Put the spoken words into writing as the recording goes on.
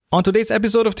On today's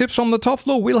episode of Tips from the Top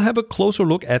Floor, we'll have a closer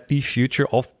look at the future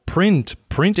of print.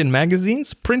 Print in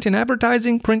magazines, print in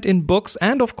advertising, print in books,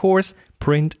 and of course,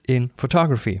 print in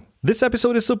photography. This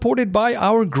episode is supported by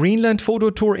our Greenland photo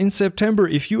tour in September.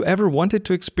 If you ever wanted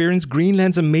to experience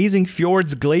Greenland's amazing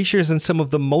fjords, glaciers, and some of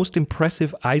the most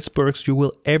impressive icebergs you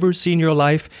will ever see in your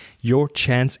life, your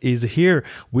chance is here.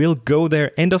 We'll go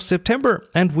there end of September,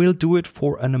 and we'll do it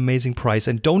for an amazing price.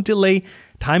 And don't delay.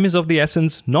 Time is of the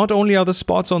essence. Not only are the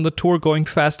spots on the tour going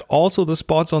fast, also the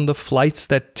spots on the flights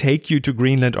that take you to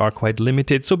Greenland are quite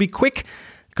limited. So be quick.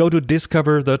 Go to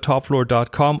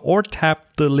discoverthetopfloor.com or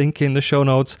tap the link in the show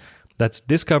notes. That's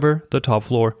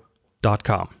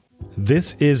discoverthetopfloor.com.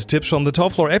 This is Tips from the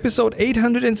Top Floor, episode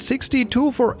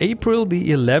 862 for April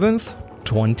the 11th,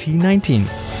 2019.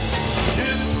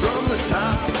 Tips from the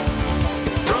top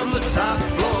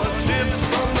floor, tips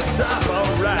from the top,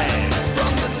 all right,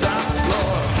 from the top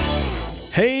floor.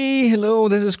 Hey, hello,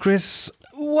 this is Chris.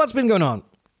 What's been going on?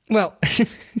 Well,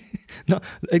 not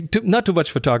too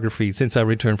much photography since I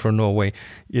returned from Norway.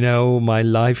 You know, my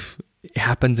life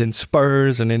happens in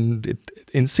spurs and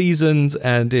in seasons,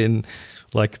 and in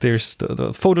like there's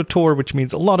the photo tour, which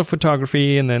means a lot of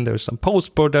photography, and then there's some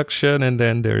post-production, and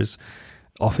then there's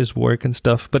office work and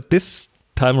stuff. But this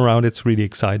time around, it's really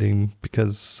exciting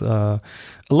because a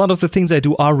lot of the things I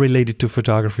do are related to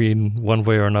photography in one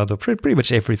way or another. Pretty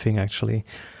much everything, actually.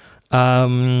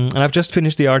 And I've just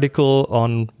finished the article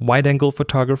on wide-angle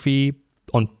photography,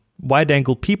 on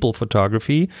wide-angle people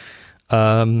photography,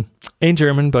 in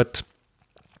German. But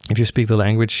if you speak the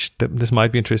language, this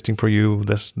might be interesting for you.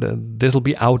 This will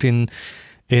be out in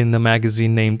a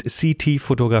magazine named CT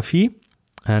Fotografie,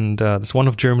 and it's one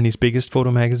of Germany's biggest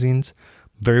photo magazines.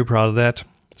 Very proud of that,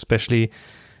 especially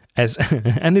as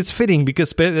and it's fitting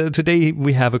because today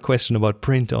we have a question about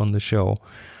print on the show.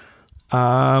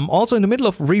 Also in the middle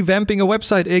of revamping a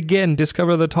website again,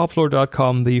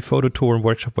 discoverthetopfloor.com, the photo tour and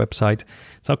workshop website.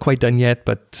 It's not quite done yet,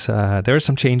 but there are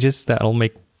some changes that will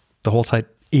make the whole site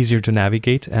easier to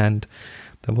navigate, and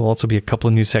there will also be a couple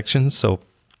of new sections, so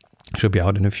it should be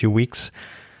out in a few weeks.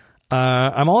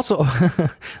 I'm also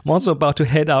about to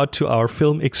head out to our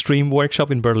Film Extreme workshop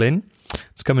in Berlin.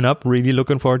 It's coming up. Really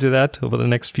looking forward to that over the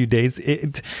next few days.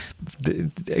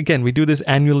 Again, we do this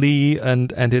annually,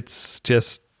 and it's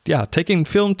just taking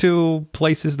film to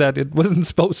places that it wasn't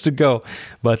supposed to go.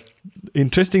 But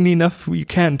interestingly enough, we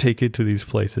can take it to these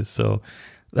places. So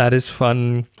that is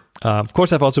fun. Of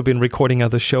course, I've also been recording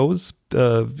other shows.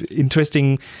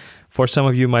 Interesting for some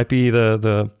of you might be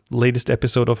the latest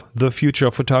episode of The Future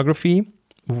of Photography.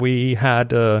 We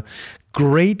had a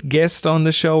great guest on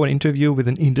the show, an interview with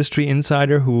an industry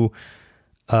insider who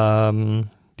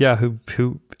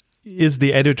is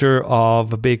the editor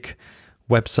of a big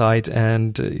website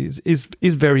and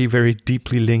is very, very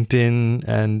deeply linked in.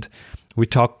 And we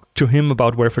talked to him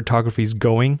about where photography is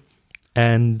going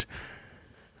and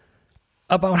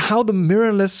about how the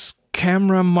mirrorless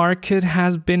camera market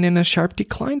has been in a sharp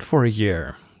decline for a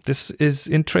year. This is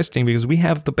interesting because we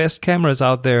have the best cameras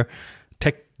out there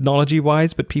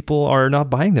technology-wise, but people are not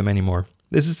buying them anymore.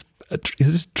 This is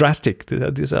drastic.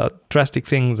 These are drastic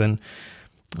things, and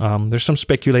there's some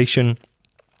speculation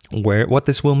what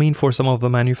this will mean for some of the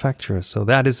manufacturers. So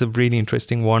that is a really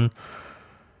interesting one.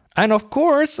 And of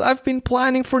course, I've been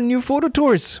planning for new photo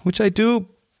tours, which I do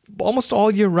almost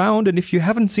all year round. And if you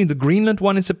haven't seen the Greenland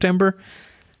one in September,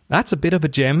 that's a bit of a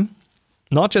gem.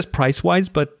 Not just price-wise,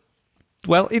 but,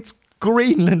 well, it's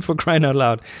Greenland for crying out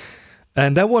loud.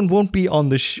 And that one won't be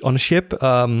on a ship.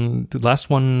 The last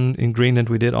one in Greenland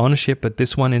we did on a ship, but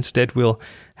this one instead will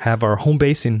have our home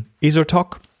base in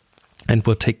Isertok, and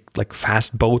we'll take like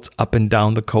fast boats up and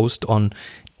down the coast on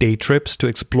day trips to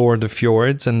explore the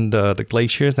fjords and the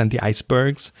glaciers and the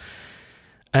icebergs.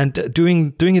 And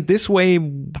doing it this way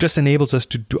just enables us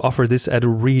to offer this at a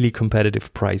really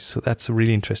competitive price. So that's a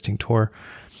really interesting tour.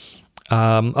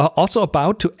 Also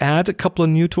about to add a couple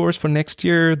of new tours for next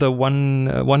year. The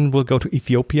one will go to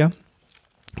Ethiopia,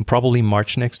 probably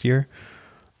March next year.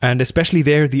 And especially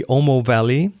there, the Omo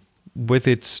Valley, with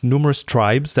its numerous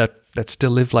tribes that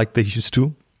still live like they used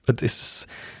to. But this is,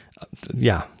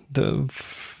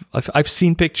 I've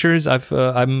seen pictures.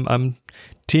 I'm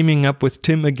teaming up with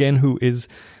Tim again, who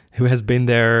has been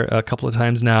there a couple of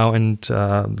times now, and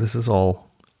this is all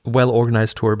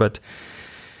well-organized tour, but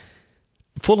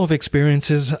full of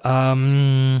experiences,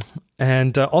 and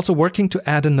also working to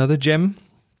add another gem.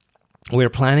 We're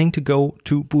planning to go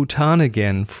to Bhutan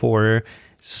again for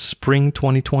spring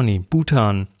 2020.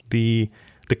 Bhutan, the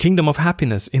kingdom of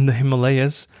happiness in the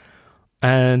Himalayas.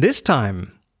 And this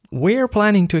time, we're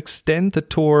planning to extend the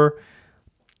tour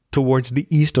towards the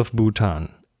east of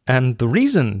Bhutan. And the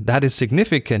reason that is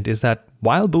significant is that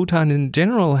while Bhutan in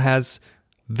general has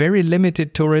very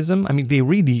limited tourism, I mean, they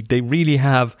really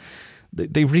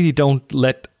don't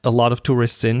let a lot of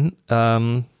tourists in.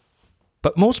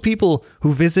 But most people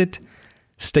who visit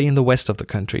stay in the west of the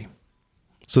country.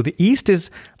 So the east is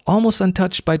almost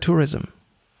untouched by tourism.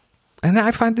 And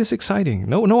I find this exciting.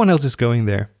 No one else is going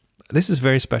there. This is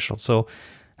very special. So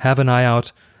have an eye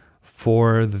out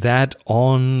for that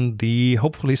on the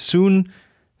hopefully soon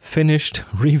finished,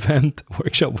 revamped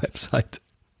workshop website.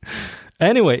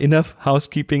 Anyway, enough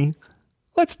housekeeping.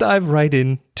 Let's dive right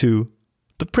into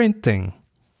the print thing.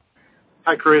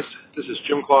 Hi, Chris. This is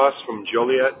Jim Kloss from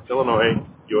Joliet, Illinois,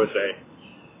 USA.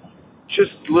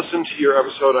 Just listened to your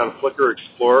episode on Flickr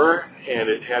Explorer, and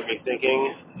it had me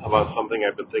thinking about something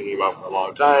I've been thinking about for a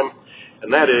long time,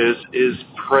 and that is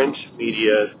print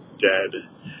media dead?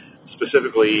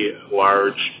 Specifically,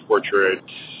 large portrait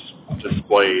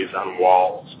displays on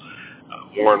walls.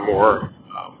 More and more,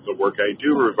 the work I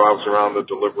do revolves around the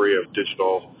delivery of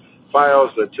digital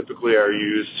files that typically are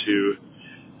used to,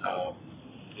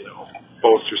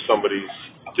 bolster somebody's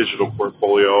digital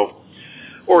portfolio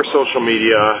or social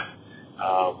media.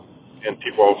 And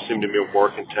people seem to be more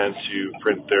content to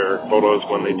print their photos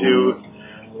when they do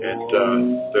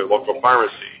at their local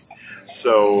pharmacy.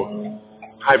 So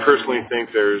I personally think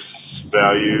there's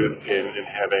value in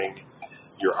having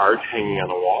your art hanging on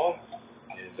the wall.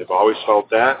 And I've always felt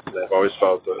that. And I've always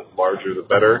felt the larger the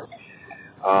better.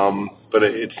 But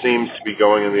it seems to be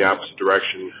going in the opposite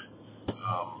direction,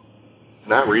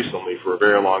 not recently, for a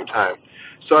very long time.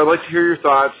 So I'd like to hear your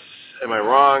thoughts. Am I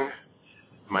wrong?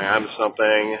 Am I onto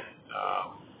something?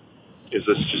 Is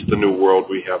this just the new world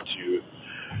we have to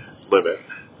live in?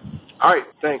 All right,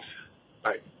 thanks.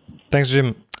 Bye. Thanks,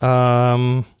 Jim.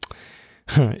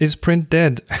 Is print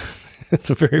dead? It's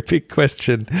a very big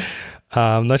question.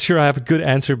 I'm not sure I have a good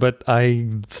answer, but I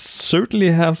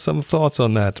certainly have some thoughts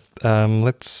on that.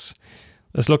 Let's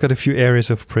look at a few areas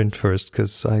of print first,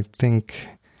 because I think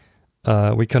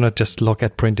we cannot just look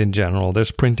at print in general.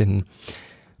 There's print in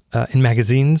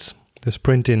magazines. There's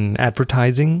print in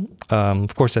advertising.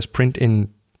 Of course, there's print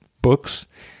in books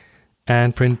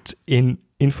and print in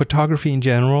photography in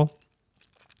general.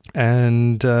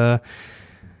 And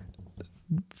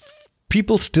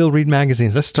people still read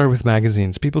magazines. Let's start with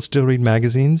magazines. People still read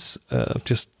magazines.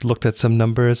 Just looked at some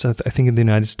numbers. I think in the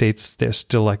United States, there's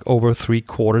still like over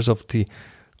 3/4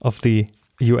 of the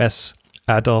U.S.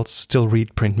 adults still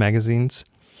read print magazines.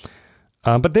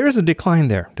 But there is a decline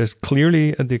there. There's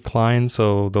clearly a decline,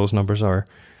 so those numbers are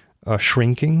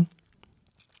shrinking.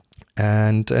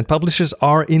 And publishers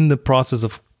are in the process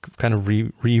of kind of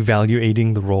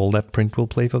reevaluating the role that print will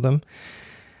play for them.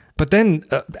 But then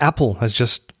Apple has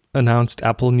just announced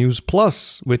Apple News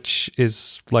Plus, which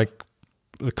is like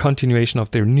a continuation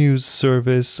of their news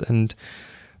service and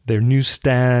their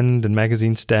newsstand and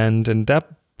magazine stand. And that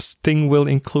thing will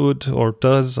include, or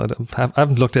does, I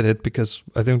haven't looked at it because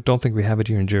I don't think we have it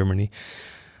here in Germany.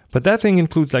 But that thing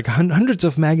includes like hundreds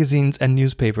of magazines and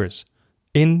newspapers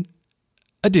in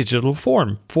a digital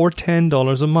form for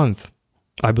 $10 a month,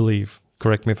 I believe.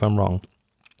 Correct me if I'm wrong.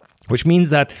 Which means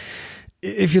that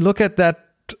if you look at that,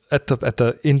 at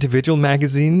the individual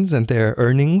magazines and their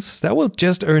earnings, that will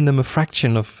just earn them a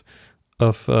fraction of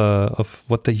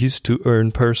what they used to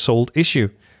earn per sold issue.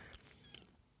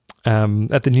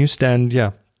 At the newsstand,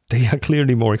 yeah, they are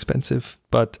clearly more expensive.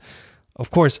 But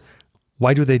of course,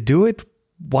 why do they do it?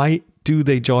 Why do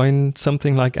they join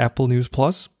something like Apple News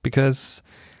Plus? Because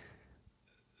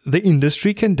the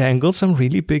industry can dangle some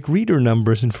really big reader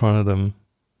numbers in front of them,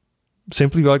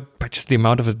 simply by just the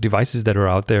amount of devices that are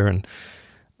out there. And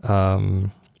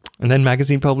then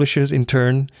magazine publishers, in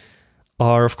turn,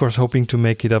 are, of course, hoping to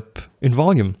make it up in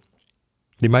volume.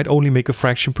 They might only make a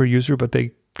fraction per user, but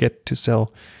they get to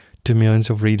sell to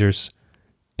millions of readers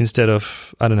instead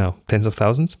of, I don't know, tens of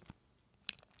thousands.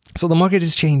 So the market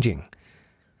is changing.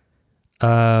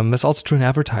 That's also true in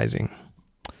advertising.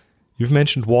 You've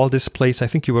mentioned wall displays. I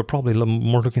think you were probably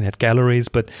more looking at galleries,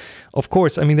 but of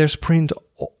course, I mean, there's print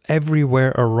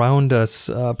everywhere around us.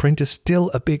 Print is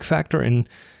still a big factor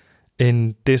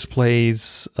in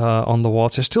displays on the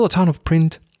walls. There's still a ton of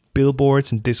print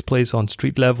billboards and displays on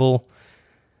street level,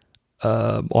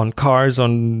 on cars,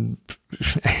 on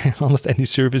almost any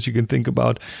surface you can think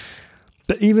about.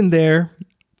 But even there,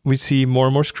 we see more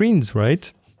and more screens,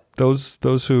 right? Those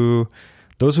who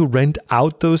rent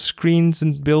out those screens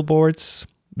and billboards,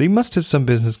 they must have some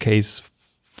business case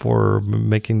for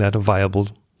making that a viable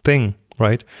thing,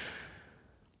 right?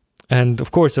 And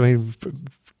of course, I mean,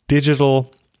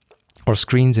 digital or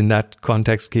screens in that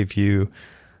context give you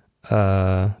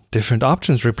different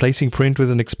options. Replacing print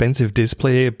with an expensive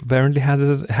display apparently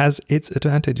has its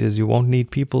advantages. You won't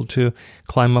need people to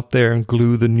climb up there and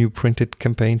glue the new printed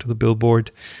campaign to the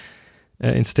billboard.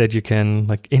 Instead, you can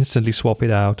like instantly swap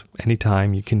it out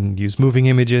anytime. You can use moving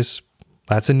images.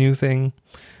 That's a new thing.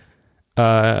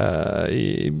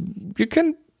 You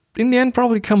can, in the end,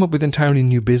 probably come up with entirely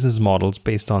new business models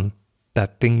based on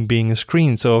that thing being a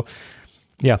screen. So,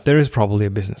 yeah, there is probably a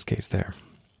business case there.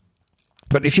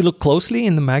 But if you look closely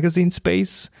in the magazine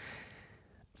space,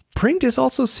 print is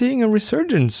also seeing a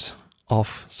resurgence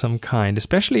of some kind,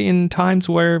 especially in times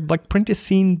where like print is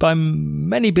seen by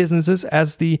many businesses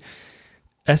as the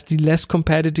less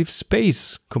competitive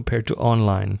space compared to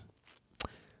online.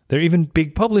 There are even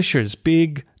big publishers,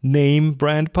 big name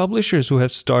brand publishers who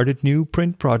have started new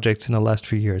print projects in the last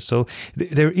few years. So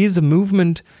there is a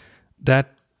movement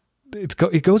that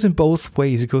it goes in both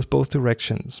ways. It goes both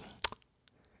directions.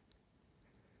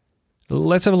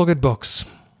 Let's have a look at books.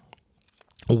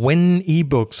 When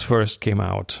ebooks first came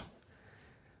out,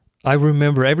 I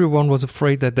remember everyone was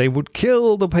afraid that they would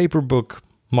kill the paper book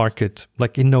market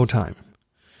like in no time.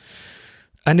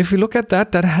 And if you look at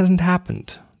that hasn't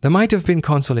happened. There might have been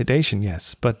consolidation,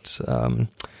 yes, but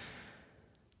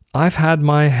I've had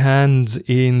my hands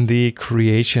in the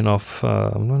creation of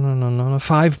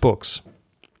 5 books.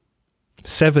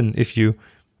 7 if you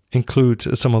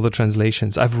include some of the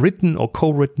translations. I've written or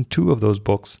co-written 2 of those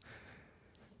books.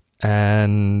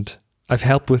 And I've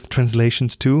helped with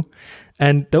translations too.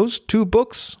 And those 2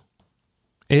 books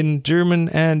in German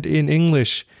and in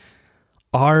English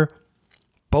are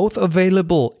both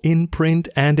available in print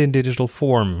and in digital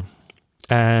form.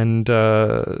 And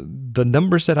the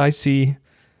numbers that I see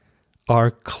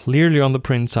are clearly on the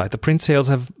print side. The print sales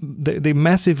they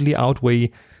massively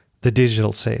outweigh the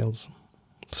digital sales.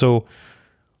 So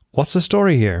what's the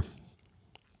story here?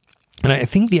 And I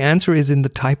think the answer is in the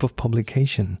type of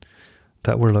publication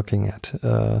that we're looking at.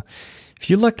 If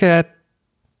you look at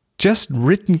just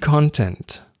written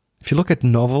content, if you look at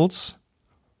novels,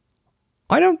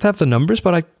 I don't have the numbers,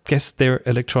 but I guess their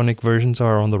electronic versions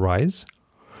are on the rise.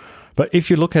 But if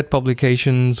you look at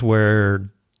publications where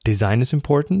design is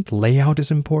important, layout is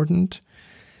important,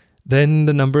 then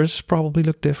the numbers probably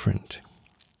look different.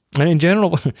 And in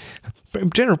general,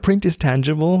 print is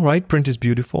tangible, right? Print is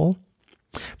beautiful.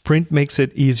 Print makes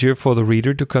it easier for the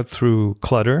reader to cut through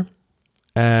clutter.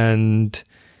 And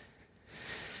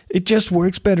it just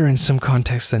works better in some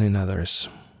contexts than in others.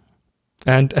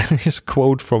 And here's a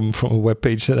quote from a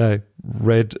webpage that I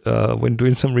read when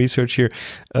doing some research here.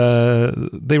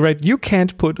 They write, "You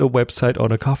can't put a website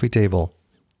on a coffee table."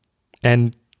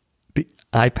 And the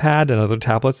iPad and other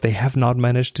tablets, they have not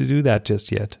managed to do that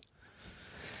just yet.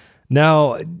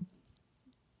 Now,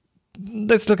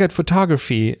 let's look at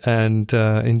photography and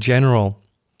in general,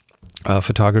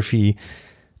 photography.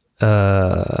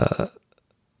 Here's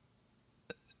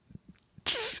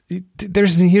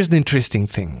an interesting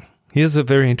thing. Here's a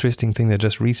very interesting thing that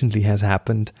just recently has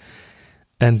happened,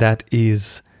 and that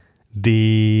is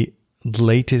the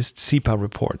latest CIPA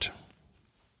report.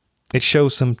 It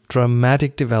shows some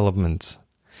dramatic developments.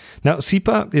 Now,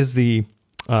 CIPA is the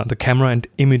Camera and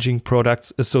Imaging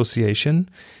Products Association.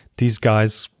 These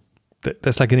guys,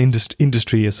 that's like an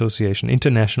industry association,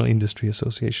 international industry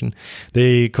association.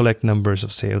 They collect numbers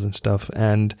of sales and stuff,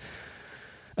 and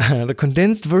the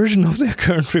condensed version of their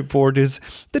current report is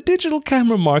the digital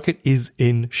camera market is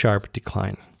in sharp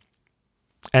decline.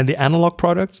 And the analog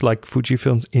products like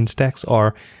Fujifilm's Instax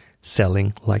are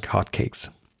selling like hotcakes.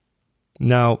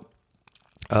 Now,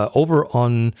 over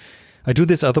on, I do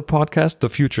this other podcast, The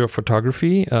Future of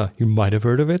Photography. You might have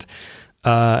heard of it.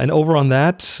 And over on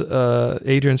that,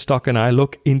 Adrian Stock and I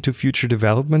look into future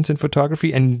developments in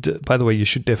photography. And by the way, you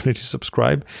should definitely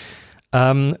subscribe.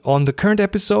 On the current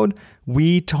episode,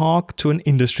 we talk to an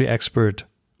industry expert,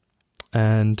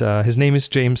 and his name is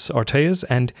James Arteas,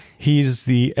 and he's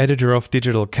the editor of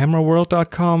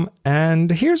digitalcameraworld.com.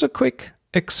 And here's a quick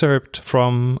excerpt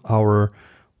from our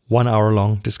 1 hour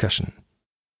long discussion.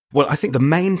 Well, I think the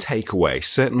main takeaway,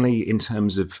 certainly in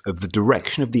terms of the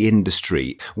direction of the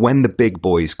industry, when the big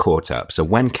boys caught up, so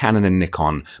when Canon and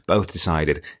Nikon both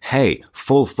decided, hey,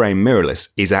 full frame mirrorless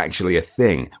is actually a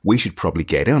thing, we should probably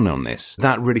get in on this.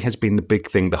 That really has been the big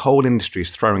thing. The whole industry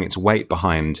is throwing its weight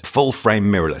behind full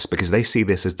frame mirrorless because they see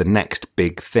this as the next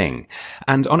big thing.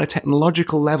 And on a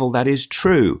technological level, that is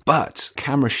true. But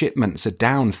camera shipments are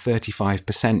down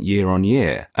 35% year on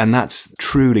year. And that's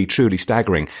truly, truly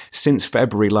staggering. Since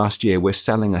February last year, we're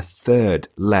selling 1/3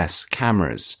 less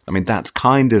cameras. I mean, that's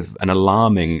kind of an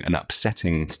alarming and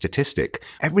upsetting statistic.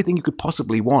 Everything you could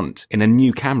possibly want in a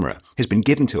new camera has been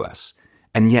given to us.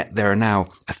 and yet there are now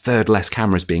a third less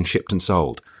cameras being shipped and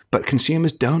sold. But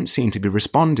consumers don't seem to be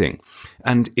responding.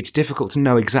 And it's difficult to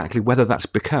know exactly whether that's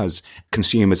because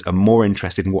consumers are more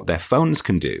interested in what their phones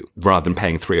can do rather than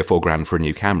paying $3 or $4 grand for a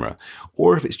new camera,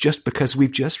 or if it's just because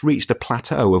we've just reached a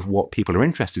plateau of what people are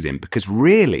interested in. Because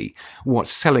really,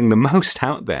 what's selling the most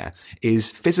out there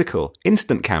is physical,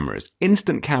 instant cameras.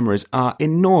 Instant cameras are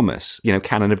enormous. You know,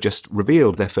 Canon have just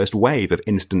revealed their first wave of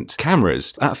instant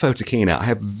cameras. At Photokina, I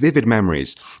have vivid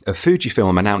memories of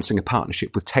Fujifilm announcing a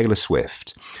partnership with Taylor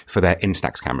Swift for their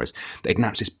Instax cameras. They'd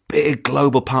announced this big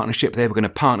global partnership. They were going to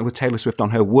partner with Taylor Swift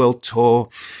on her world tour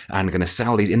and going to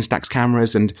sell these Instax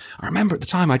cameras. And I remember at the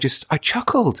time, I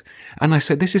chuckled and I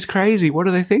said, this is crazy. What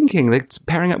are they thinking? They're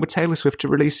pairing up with Taylor Swift to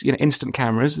release, instant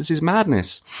cameras. This is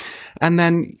madness. And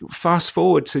then fast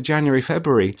forward to January,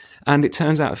 February, and it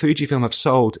turns out Fujifilm have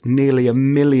sold nearly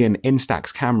 1 million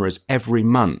Instax cameras every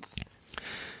month.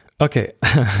 Okay.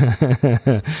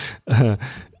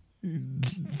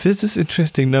 This is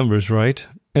interesting numbers, right?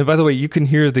 And by the way, you can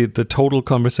hear the total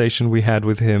conversation we had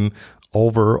with him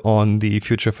over on the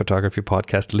Future Photography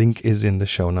podcast. Link is in the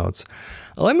show notes.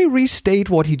 Let me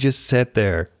restate what he just said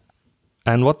there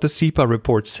and what the CIPA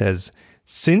report says.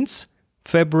 Since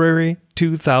February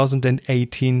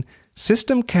 2018,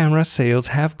 system camera sales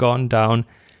have gone down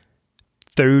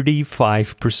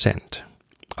 35%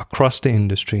 across the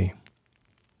industry.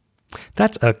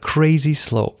 That's a crazy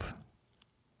slope.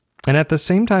 And at the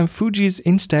same time, Fuji's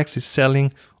Instax is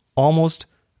selling almost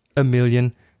 1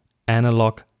 million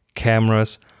analog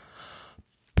cameras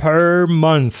per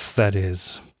month, that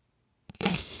is.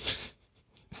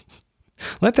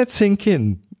 Let that sink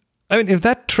in. I mean, if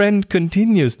that trend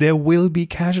continues, there will be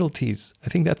casualties. I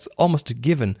think that's almost a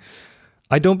given.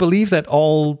 I don't believe that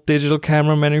all digital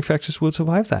camera manufacturers will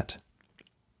survive that.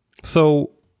 So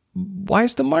why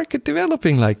is the market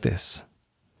developing like this?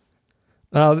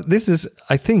 This is,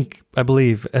 I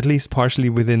believe, at least partially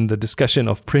within the discussion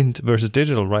of print versus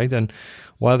digital, right? And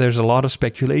while there's a lot of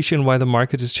speculation why the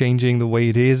market is changing the way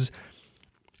it is,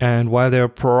 and while there are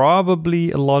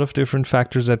probably a lot of different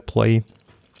factors at play,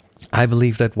 I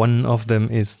believe that one of them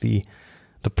is the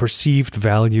perceived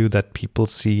value that people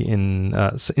see in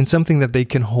something that they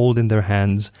can hold in their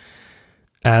hands,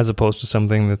 as opposed to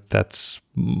something that's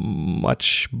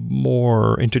much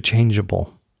more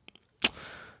interchangeable.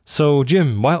 So,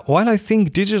 Jim, while I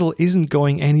think digital isn't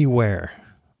going anywhere,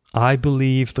 I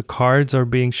believe the cards are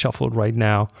being shuffled right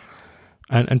now,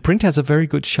 and print has a very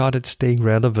good shot at staying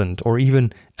relevant or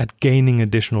even at gaining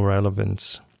additional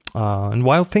relevance. And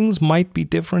while things might be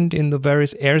different in the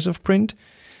various eras of print,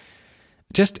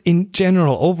 just in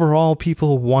general, overall,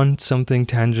 people want something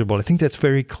tangible. I think that's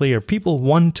very clear. People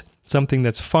want something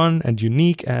that's fun and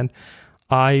unique, and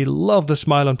I love the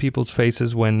smile on people's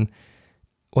faces when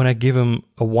I give them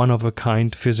a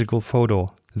one-of-a-kind physical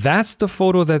photo. That's the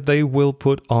photo that they will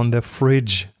put on their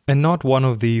fridge, and not one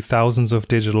of the thousands of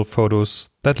digital photos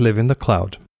that live in the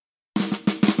cloud.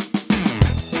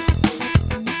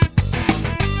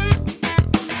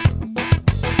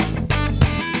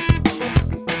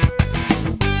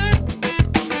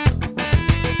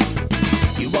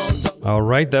 All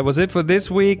right, that was it for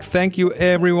this week. Thank you,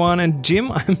 everyone. And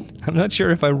Jim, I'm not sure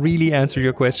if I really answered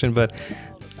your question, but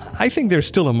I think there's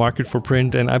still a market for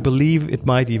print, and I believe it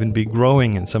might even be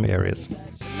growing in some areas.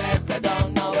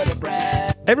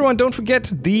 Everyone, don't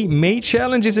forget the May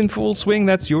Challenge is in full swing.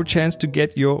 That's your chance to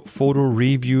get your photo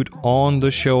reviewed on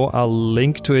the show. I'll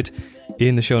link to it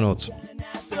in the show notes.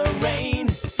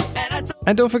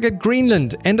 And don't forget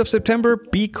Greenland, end of September.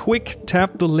 Be quick,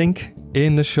 tap the link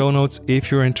in the show notes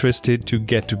if you're interested to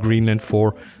get to Greenland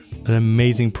for an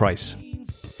amazing price.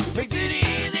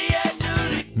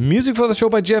 Music for the show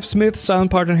by Jeff Smith,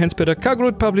 sound partner Hans Peter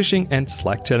Kagrud Publishing, and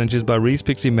Slack challenges by Reese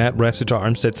Pixie, Matt, Rafsita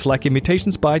Armstead. Slack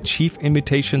imitations by Chief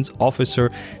Imitations Officer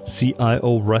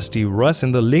CIO Rusty Russ.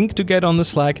 And the link to get on the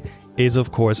Slack is,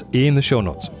 of course, in the show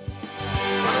notes.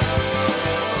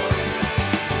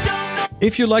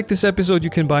 If you like this episode, you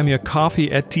can buy me a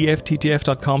coffee at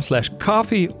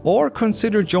tfttf.com/coffee, or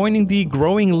consider joining the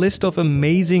growing list of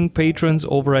amazing patrons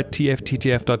over at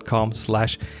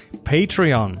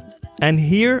tfttf.com/Patreon. And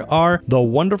here are the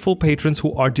wonderful patrons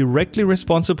who are directly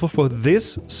responsible for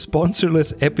this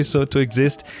sponsorless episode to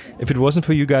exist. If it wasn't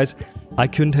for you guys, I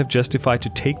couldn't have justified to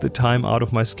take the time out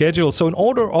of my schedule. So in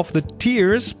order of the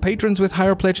tiers, patrons with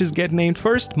higher pledges get named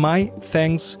first. My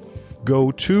thanks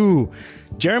go to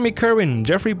Jeremy Kerwin,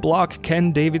 Jeffrey Block,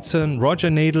 Ken Davidson, Roger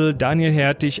Nadel, Daniel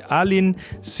Hertig, Alin,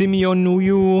 Simeon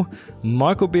Nuyu,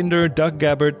 Marco Binder, Doug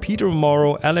Gabbard, Peter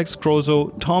Morrow, Alex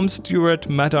Crozo, Tom Stewart,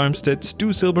 Matt Armstead, Stu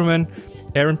Silberman,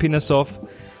 Aaron Pinasov,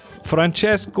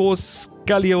 Francesco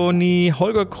Scaglioni,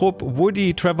 Holger Krupp,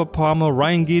 Woody, Trevor Palmer,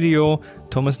 Ryan Gidio,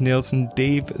 Thomas Nielsen,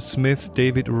 Dave Smith,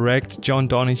 David Recht, John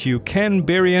Donahue, Ken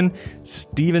Berrien,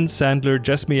 Steven Sandler,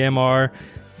 Jasmine MR,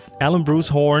 Alan Bruce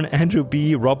Horn, Andrew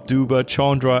B., Rob Duber,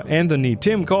 Chandra, Anthony,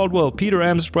 Tim Caldwell, Peter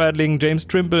M. Spradling, James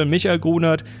Trimble, Michael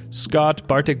Grunert, Scott,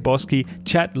 Bartek Bosky,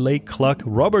 Chad Lake Cluck,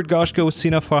 Robert Goshko,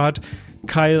 Sina Farhat,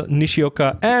 Kyle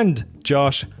Nishioka, and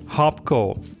Josh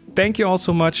Hopko. Thank you all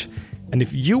so much. And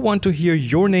if you want to hear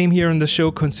your name here on the show,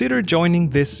 consider joining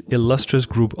this illustrious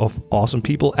group of awesome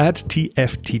people at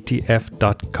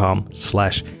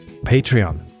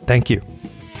tfttf.com/Patreon. Thank you.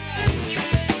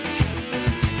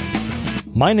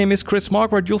 My name is Chris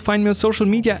Marquardt. You'll find me on social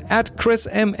media at Chris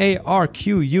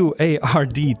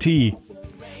MarQuardt.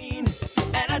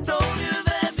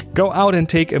 Go out and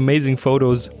take amazing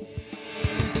photos.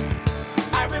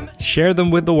 Share them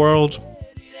with the world.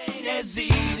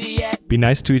 Be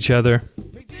nice to each other.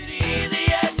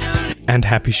 And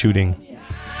happy shooting.